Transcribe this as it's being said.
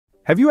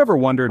Have you ever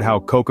wondered how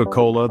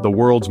Coca-Cola, the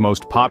world's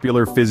most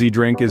popular fizzy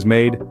drink, is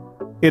made?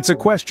 It's a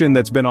question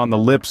that's been on the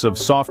lips of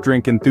soft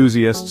drink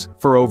enthusiasts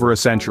for over a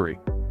century.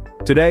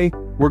 Today,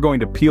 we're going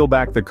to peel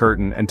back the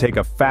curtain and take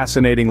a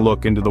fascinating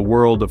look into the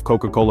world of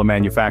Coca-Cola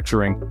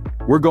manufacturing.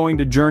 We're going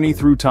to journey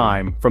through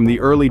time, from the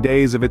early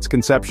days of its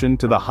conception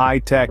to the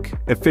high-tech,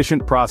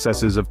 efficient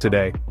processes of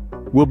today.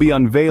 We'll be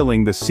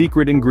unveiling the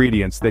secret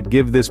ingredients that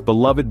give this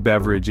beloved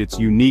beverage its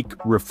unique,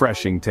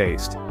 refreshing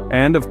taste.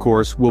 And of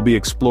course, we'll be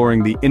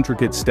exploring the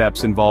intricate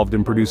steps involved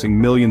in producing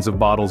millions of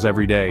bottles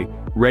every day,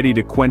 ready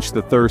to quench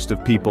the thirst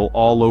of people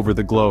all over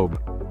the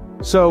globe.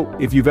 So,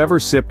 if you've ever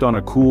sipped on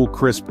a cool,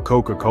 crisp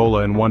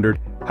Coca-Cola and wondered,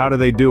 how do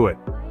they do it?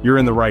 You're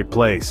in the right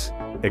place.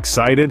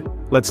 Excited?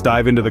 Let's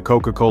dive into the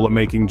Coca-Cola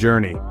making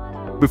journey.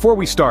 Before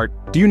we start,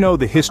 do you know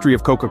the history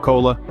of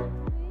Coca-Cola?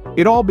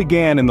 It all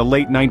began in the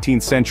late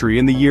 19th century,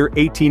 in the year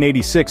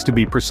 1886 to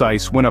be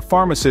precise, when a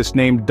pharmacist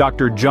named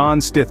Dr. John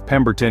Stith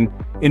Pemberton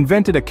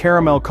invented a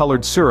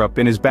caramel-colored syrup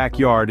in his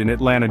backyard in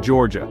Atlanta,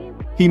 Georgia.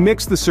 He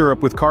mixed the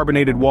syrup with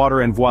carbonated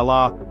water and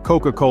voila,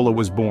 Coca-Cola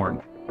was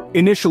born.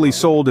 Initially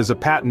sold as a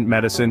patent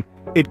medicine,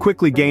 it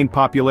quickly gained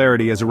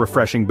popularity as a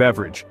refreshing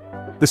beverage.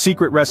 The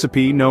secret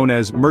recipe, known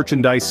as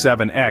Merchandise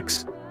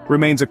 7X,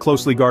 remains a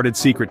closely guarded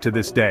secret to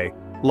this day,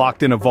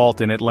 locked in a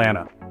vault in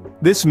Atlanta.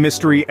 This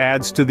mystery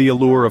adds to the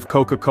allure of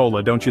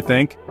Coca-Cola, don't you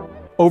think?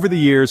 Over the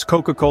years,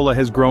 Coca-Cola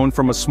has grown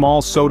from a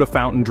small soda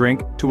fountain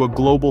drink to a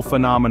global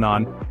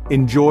phenomenon,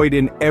 enjoyed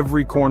in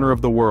every corner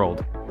of the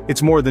world.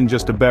 It's more than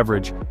just a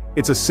beverage,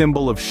 it's a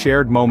symbol of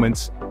shared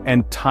moments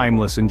and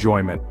timeless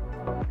enjoyment.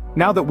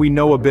 Now that we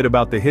know a bit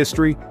about the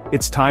history,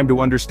 it's time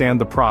to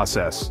understand the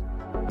process.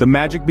 The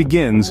magic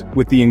begins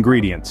with the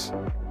ingredients.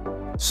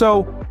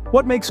 So,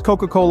 what makes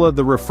Coca-Cola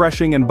the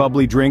refreshing and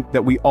bubbly drink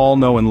that we all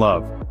know and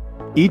love?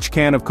 Each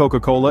can of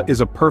Coca-Cola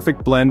is a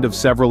perfect blend of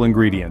several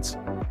ingredients.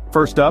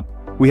 First up,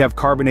 we have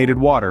carbonated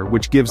water,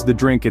 which gives the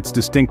drink its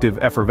distinctive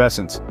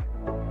effervescence.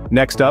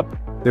 Next up,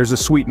 there's a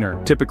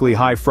sweetener, typically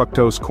high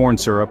fructose corn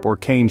syrup or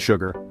cane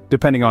sugar,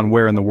 depending on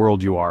where in the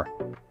world you are.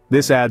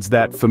 This adds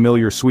that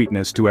familiar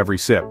sweetness to every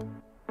sip.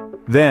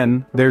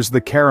 Then, there's the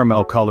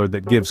caramel color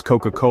that gives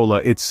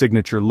Coca-Cola its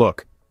signature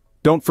look.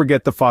 Don't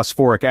forget the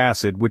phosphoric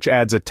acid, which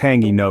adds a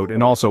tangy note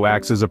and also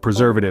acts as a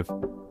preservative.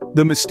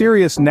 The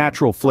mysterious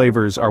natural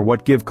flavors are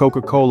what give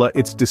Coca-Cola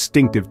its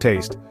distinctive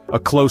taste, a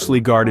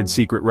closely guarded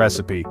secret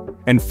recipe.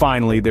 And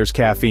finally, there's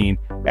caffeine,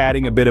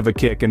 adding a bit of a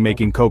kick and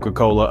making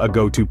Coca-Cola a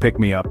go-to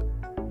pick-me-up.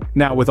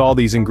 Now, with all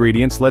these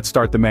ingredients, let's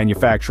start the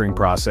manufacturing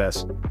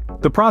process.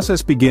 The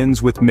process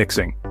begins with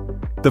mixing.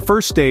 The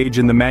first stage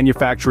in the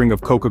manufacturing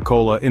of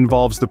Coca-Cola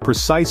involves the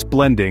precise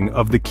blending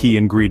of the key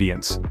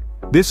ingredients.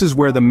 This is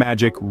where the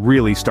magic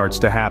really starts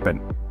to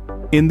happen.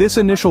 In this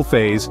initial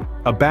phase,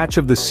 a batch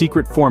of the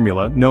secret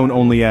formula, known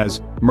only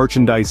as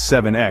Merchandise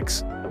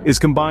 7X, is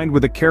combined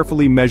with a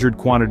carefully measured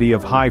quantity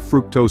of high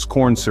fructose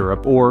corn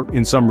syrup or,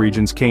 in some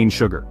regions, cane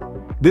sugar.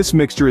 This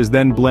mixture is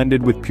then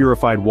blended with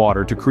purified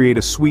water to create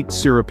a sweet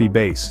syrupy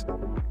base.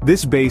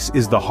 This base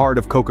is the heart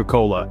of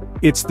Coca-Cola.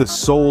 It's the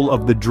soul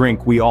of the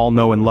drink we all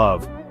know and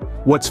love.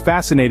 What's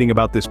fascinating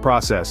about this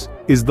process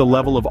is the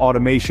level of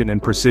automation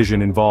and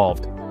precision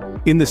involved.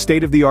 In the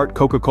state-of-the-art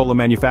Coca-Cola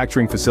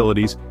manufacturing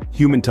facilities,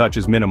 human touch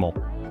is minimal.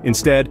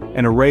 Instead,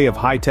 an array of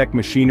high-tech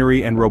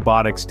machinery and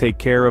robotics take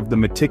care of the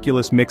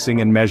meticulous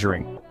mixing and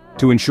measuring.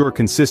 To ensure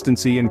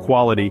consistency and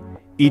quality,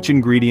 each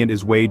ingredient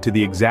is weighed to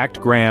the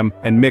exact gram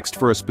and mixed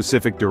for a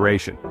specific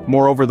duration.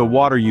 Moreover, the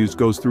water used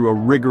goes through a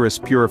rigorous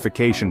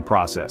purification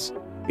process.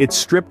 It's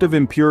stripped of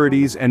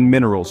impurities and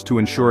minerals to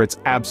ensure it's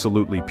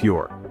absolutely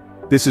pure.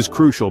 This is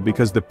crucial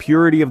because the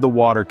purity of the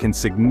water can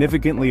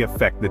significantly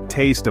affect the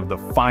taste of the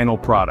final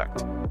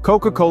product.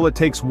 Coca-Cola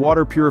takes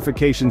water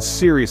purification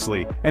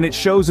seriously, and it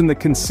shows in the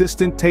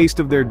consistent taste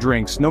of their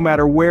drinks no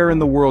matter where in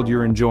the world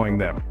you're enjoying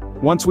them.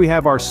 Once we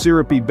have our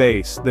syrupy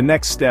base, the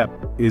next step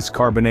is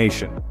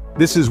carbonation.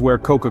 This is where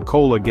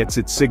Coca-Cola gets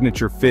its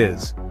signature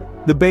fizz.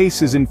 The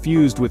base is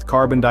infused with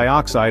carbon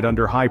dioxide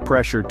under high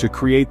pressure to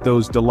create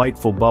those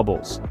delightful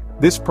bubbles.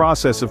 This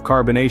process of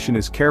carbonation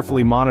is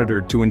carefully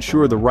monitored to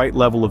ensure the right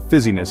level of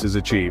fizziness is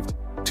achieved.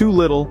 Too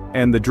little,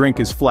 and the drink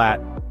is flat.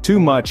 Too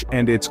much,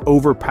 and it's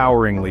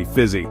overpoweringly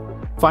fizzy.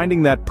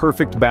 Finding that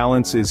perfect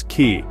balance is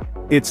key.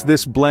 It's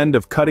this blend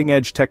of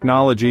cutting-edge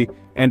technology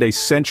and a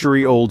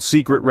century-old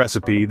secret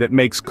recipe that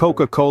makes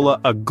Coca-Cola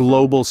a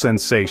global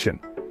sensation.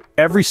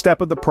 Every step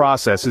of the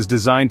process is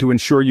designed to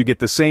ensure you get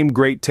the same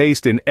great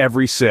taste in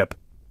every sip.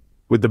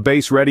 With the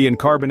base ready and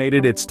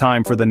carbonated, it's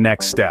time for the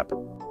next step.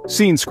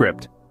 Scene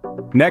script.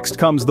 Next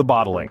comes the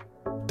bottling.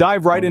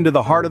 Dive right into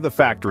the heart of the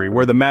factory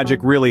where the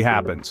magic really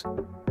happens.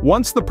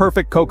 Once the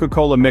perfect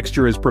Coca-Cola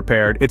mixture is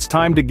prepared, it's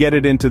time to get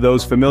it into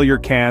those familiar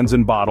cans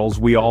and bottles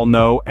we all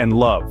know and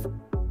love.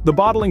 The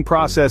bottling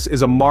process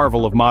is a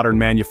marvel of modern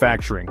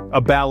manufacturing,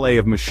 a ballet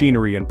of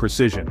machinery and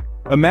precision.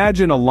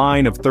 Imagine a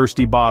line of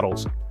thirsty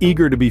bottles,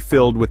 eager to be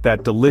filled with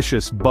that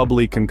delicious,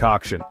 bubbly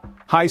concoction.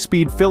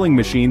 High-speed filling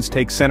machines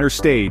take center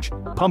stage,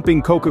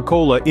 pumping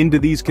Coca-Cola into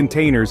these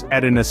containers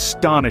at an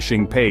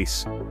astonishing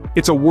pace.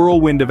 It's a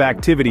whirlwind of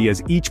activity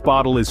as each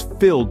bottle is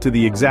filled to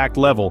the exact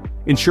level,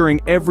 ensuring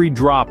every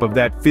drop of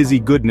that fizzy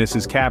goodness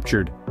is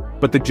captured.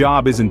 But the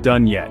job isn't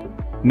done yet.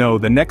 No,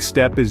 the next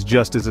step is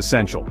just as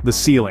essential, the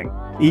sealing.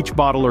 Each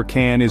bottle or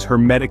can is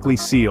hermetically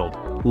sealed,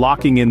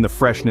 locking in the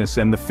freshness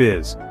and the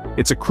fizz.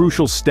 It's a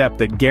crucial step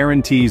that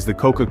guarantees the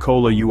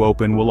Coca-Cola you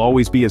open will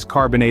always be as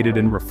carbonated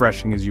and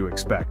refreshing as you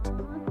expect.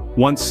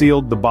 Once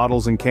sealed, the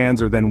bottles and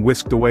cans are then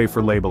whisked away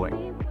for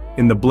labeling.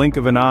 In the blink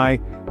of an eye,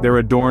 they're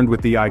adorned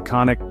with the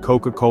iconic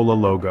Coca-Cola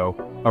logo,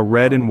 a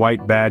red and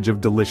white badge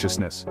of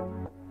deliciousness.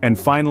 And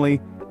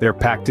finally, they're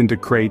packed into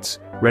crates,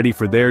 ready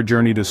for their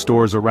journey to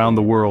stores around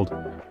the world.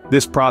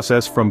 This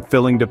process from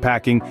filling to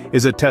packing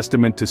is a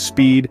testament to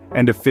speed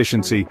and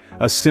efficiency,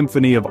 a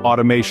symphony of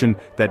automation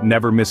that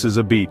never misses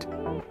a beat.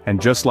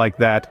 And just like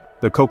that,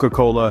 the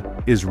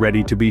Coca-Cola is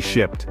ready to be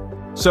shipped.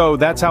 So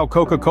that's how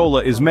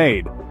Coca-Cola is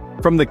made.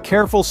 From the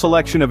careful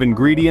selection of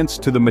ingredients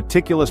to the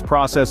meticulous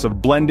process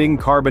of blending,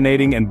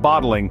 carbonating, and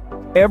bottling,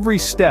 every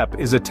step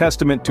is a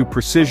testament to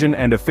precision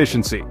and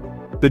efficiency.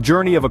 The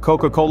journey of a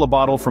Coca-Cola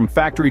bottle from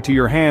factory to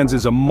your hands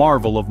is a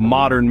marvel of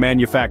modern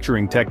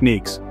manufacturing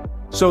techniques.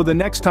 So the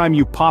next time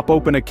you pop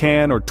open a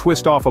can or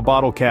twist off a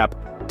bottle cap,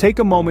 take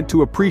a moment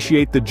to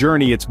appreciate the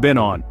journey it's been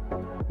on.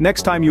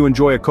 Next time you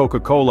enjoy a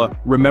Coca-Cola,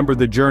 remember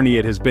the journey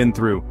it has been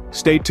through.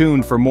 Stay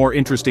tuned for more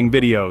interesting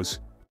videos.